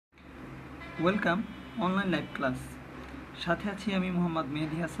Welcome online live class. সাথে আছি আমি মোহাম্মদ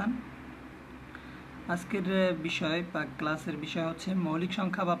মেহেদি হাসান। আজকের বিষয় বা ক্লাসের বিষয় হচ্ছে মৌলিক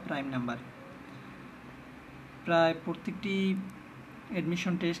সংখ্যা বা প্রাইম নাম্বার। প্রায় প্রত্যেকটি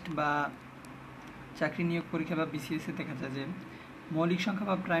অ্যাডমিশন টেস্ট বা চাকরি নিয়োগ পরীক্ষা বা বিসিএসে দেখা যায় যে মৌলিক সংখ্যা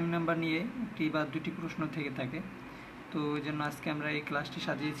বা প্রাইম নাম্বার নিয়ে একটি বা দুটি প্রশ্ন থেকে থাকে। তো এই জন্য আজকে আমরা এই ক্লাসটি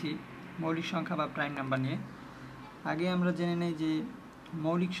সাজিয়েছি মৌলিক সংখ্যা বা প্রাইম নাম্বার নিয়ে। আগে আমরা জেনে নেই যে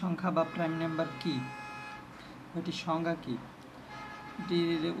মৌলিক সংখ্যা বা প্রাইম নাম্বার কী, এটির সংজ্ঞা কী।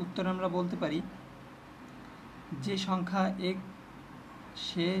 এটির উত্তর আমরা বলতে পারি, যে সংখ্যা এক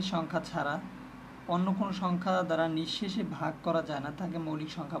সে সংখ্যা ছাড়া অন্য কোনো সংখ্যা দ্বারা নিঃশেষে ভাগ করা যায় না তাকে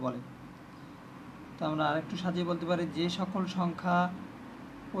মৌলিক সংখ্যা বলে। তো আমরা আরেকটু সাজিয়ে বলতে পারি, যে সকল সংখ্যা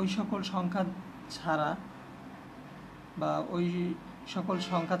ওই সকল সংখ্যা ছাড়া বা ওই সকল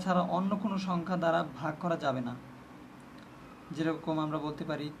সংখ্যা ছাড়া অন্য কোনো সংখ্যা দ্বারা ভাগ করা যাবে না। যেরকম আমরা বলতে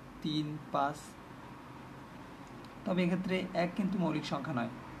পারি 3, 5। তবে এক্ষেত্রে এক কিন্তু মৌলিক সংখ্যা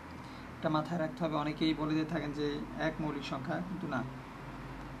নয়, এটা মাথায় রাখতে হবে। অনেকেই বলে দিয়ে থাকেন যে এক মৌলিক সংখ্যা, কিন্তু না,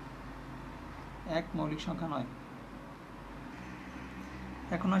 এক মৌলিক সংখ্যা নয়।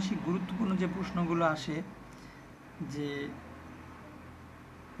 এখন আসি গুরুত্বপূর্ণ যে প্রশ্নগুলো আসে, যে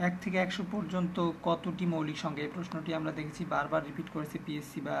 1 থেকে 100 পর্যন্ত কতটি মৌলিক সংখ্যা। এই প্রশ্নটি আমরা দেখেছি বারবার রিপিট করেছি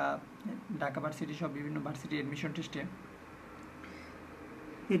পিএসসি বা ঢাকা ভার্সিটি সব বিভিন্ন ভার্সিটি অ্যাডমিশন টেস্টে।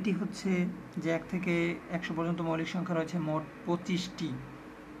 এটি হচ্ছে যে 1 থেকে 100 পর্যন্ত মৌলিক সংখ্যা রয়েছে মোট 25টি।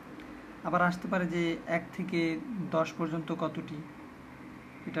 আবার আসতে পারে যে 1 থেকে 10 পর্যন্ত কতটি,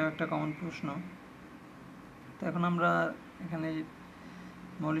 এটাও একটা কমন প্রশ্ন। তো এখন আমরা এখানে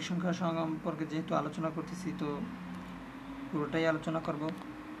মৌলিক সংখ্যা সম্পর্কে যেহেতু আলোচনা করতেছি, তো পুরোটাই আলোচনা করব।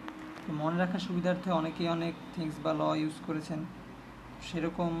 তো মনে রাখার সুবিধার্থে অনেকেই অনেক থিংস বা ল ইউজ করেছেন।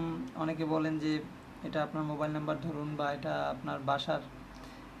 সেরকম অনেকে বলেন যে এটা আপনার মোবাইল নাম্বার ধরুন, বা এটা আপনার বাসার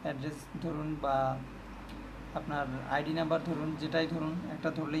অ্যাড্রেস ধরুন, বা আপনার আইডি নাম্বার ধরুন, যেটাই ধরুন একটা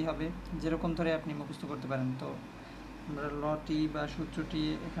ধরলেই হবে, যেরকম ধরে আপনি মুখস্থ করতে পারেন। তো আমরা লটি বা সূত্রটি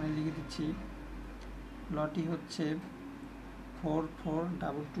এখানে লিখে দিচ্ছি। লটি হচ্ছে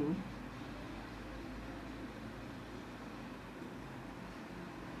 4422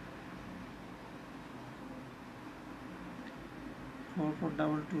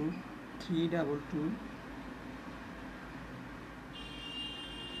 4422 322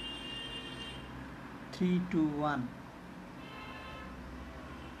 321।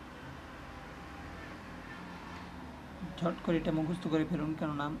 ঝট করে এটা মুখস্থ করে ফেলুন,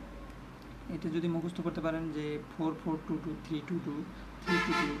 কেননা এটা যদি মুখস্থ করতে পারেন যে 4422 322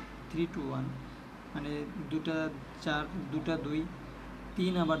 322 321, মানে 2টা 4 2টা 2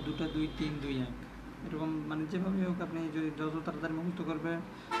 3, আবার 2টা 2 3 2 1, এরকম মানে যেভাবে হোক আপনি যদি যত তাড়াতাড়ি মুখস্থ করবেন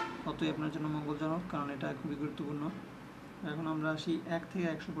ততই আপনার জন্য মঙ্গলজনক, কারণ এটা খুবই গুরুত্বপূর্ণ। এখন আমরা আসি 1 থেকে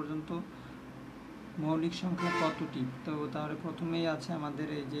 100 পর্যন্ত মৌলিক সংখ্যা কতটি। তো তাহলে প্রথমেই আছে আমাদের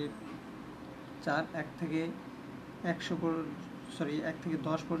এই যে 4। 1 থেকে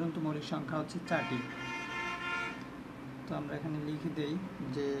 10 পর্যন্ত মৌলিক সংখ্যা হচ্ছে 4টি। তো আমরা এখানে লিখে দেই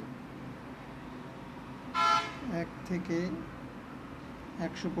যে 1 থেকে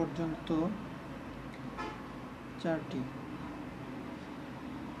 100 পর্যন্ত 4টি।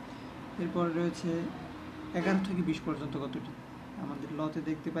 এরপর রয়েছে 11 থেকে 20 পর্যন্ত কতটি। আমাদের লতে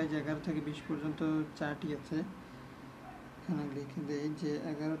দেখতে পাই যে 11 থেকে 20 পর্যন্ত 4টি আছে। এখানে লিখে দেই যে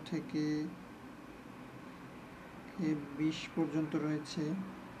 11 থেকে 20 পর্যন্ত রয়েছে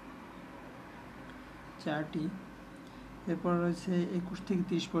 4টি। এরপর রয়েছে 21 থেকে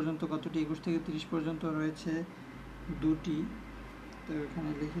 30 পর্যন্ত কতটি। 21 থেকে 30 পর্যন্ত রয়েছে 2টি। তো এখানে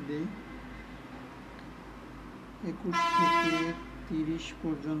লিখে দেই 21 থেকে 30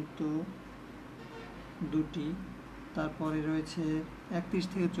 পর্যন্ত 2টি। তারপরে রয়েছে 31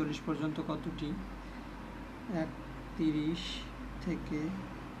 থেকে 40 পর্যন্ত কতটি। 31 থেকে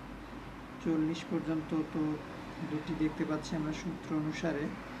 40 পর্যন্ত তো 2টি দেখতে পাচ্ছি আমরা সূত্র অনুসারে।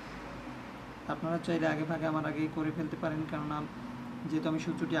 আপনারা চাইলে আগে ভাগে আমার আগেই করে ফেলতে পারেন, কেননা যেহেতু আমি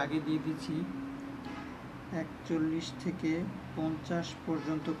সূত্রটি আগে দিয়ে দিচ্ছি। 41 থেকে 50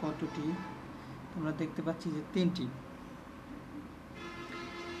 পর্যন্ত কতটি, আমরা দেখতে পাচ্ছি যে 3টি।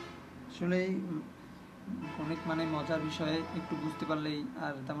 আসলে অনেক মানে মজার বিষয়ে একটু বুঝতে পারলেই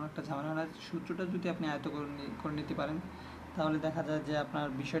আর তেমন একটা ঝামেলা না। সূত্রটা যদি আপনি আয়ত্ত করে নিতে পারেন তাহলে দেখা যায় যে আপনার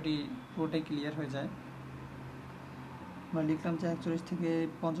বিষয়টি পুরোটাই ক্লিয়ার হয়ে যায়। আমরা লিখলাম যে 41 থেকে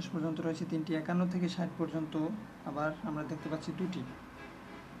 50 পর্যন্ত রয়েছে 3টি। 51 থেকে 60 পর্যন্ত আবার আমরা দেখতে পাচ্ছি 2টি।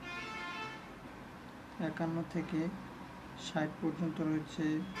 51 থেকে 60 পর্যন্ত রয়েছে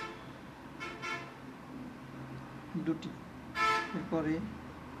 2টি। এরপরে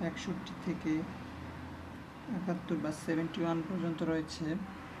 61 থেকে 71 বা 71 পর্যন্ত রয়েছে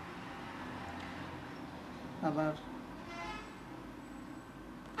আবার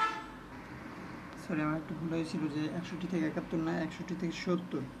সরি, আমার একটু ভুল হয়েছিল যে 61 থেকে 71 না, 61 থেকে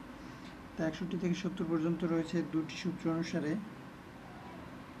 70। তা 61 থেকে 70 পর্যন্ত রয়েছে দুটি সূত্র অনুসারে।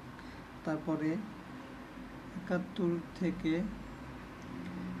 তারপরে 71 থেকে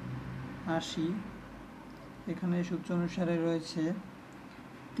 80 এখানে সূত্র অনুসারে রয়েছে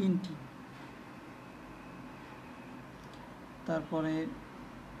 3টি। তারপরে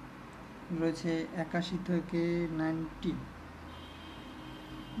রয়েছে 81 থেকে 90,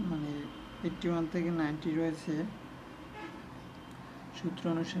 মানে 81 থেকে 90 রয়েছে সূত্র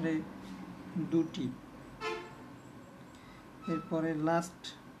অনুসারে 2টি। এরপরে লাস্ট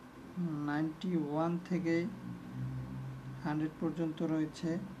 91 থেকে 100 পর্যন্ত রয়েছে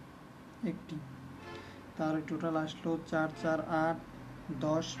 1টি। তার টোটাল আসলো 4, 4, 8,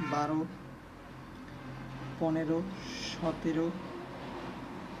 10, 12, 15, 17,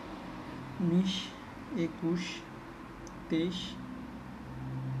 19, 21, 23,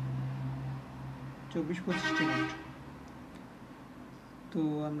 24, 25টি নোট। তো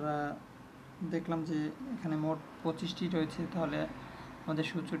আমরা দেখলাম যে এখানে মোট 25টি রয়েছে, তাহলে আমাদের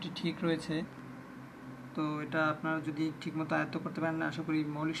সূত্রটি ঠিক রয়েছে। তো এটা আপনারা যদি ঠিকমতো আয়ত্ত করতে পারেন, আশা করি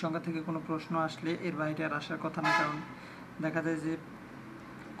মৌলিক সংখ্যা থেকে কোনো প্রশ্ন আসলে এর বাইরে আর আসার কথা না। কারণ দেখা যায় যে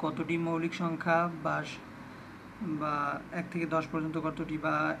কতটি মৌলিক সংখ্যা বা 1 থেকে 10 পর্যন্ত কতটি,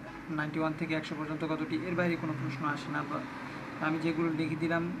 বা 91 থেকে 100 পর্যন্ত কতটি, এর বাইরে কোনো প্রশ্ন আসে না। বা আমি যেগুলো লিখে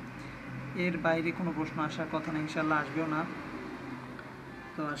দিলাম এর বাইরে কোনো প্রশ্ন আসার কথা না, ইনশাল্লাহ আসবেও না।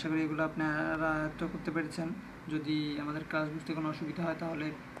 তো আশা করি এগুলো আপনারা আয়ত্ত করতে পেরেছেন। যদি আমাদের ক্লাস বুঝতে কোনো অসুবিধা হয় তাহলে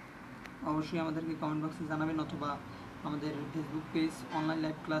অবশ্যই আমাদেরকে কমেন্ট বক্সে জানাবেন, অথবা আমাদের ফেসবুক পেজ অনলাইন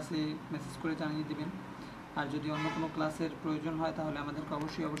লাইভ ক্লাসে মেসেজ করে জানিয়ে দেবেন। আর যদি অন্য কোনো ক্লাসের প্রয়োজন হয় তাহলে আমাদেরকে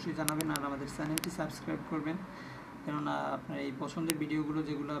অবশ্যই জানাবেন। আর আমাদের চ্যানেলটি সাবস্ক্রাইব করবেন, কেননা আপনার এই পছন্দের ভিডিওগুলো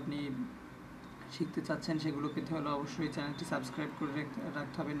যেগুলো আপনি শিখতে চাচ্ছেন সেগুলো পেতে হলে অবশ্যই চ্যানেলটি সাবস্ক্রাইব করে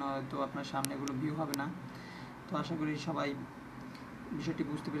রাখতে হবে, নয়তো আপনার সামনে এগুলো ভিউ হবে না। তো আশা করি সবাই বিষয়টি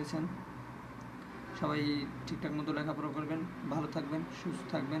বুঝতে পেরেছেন। সবাই ঠিকঠাক মতো লেখাপড়া করবেন, ভালো থাকবেন, সুস্থ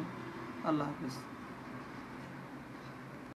থাকবেন। আল্লাহ হাফেজ।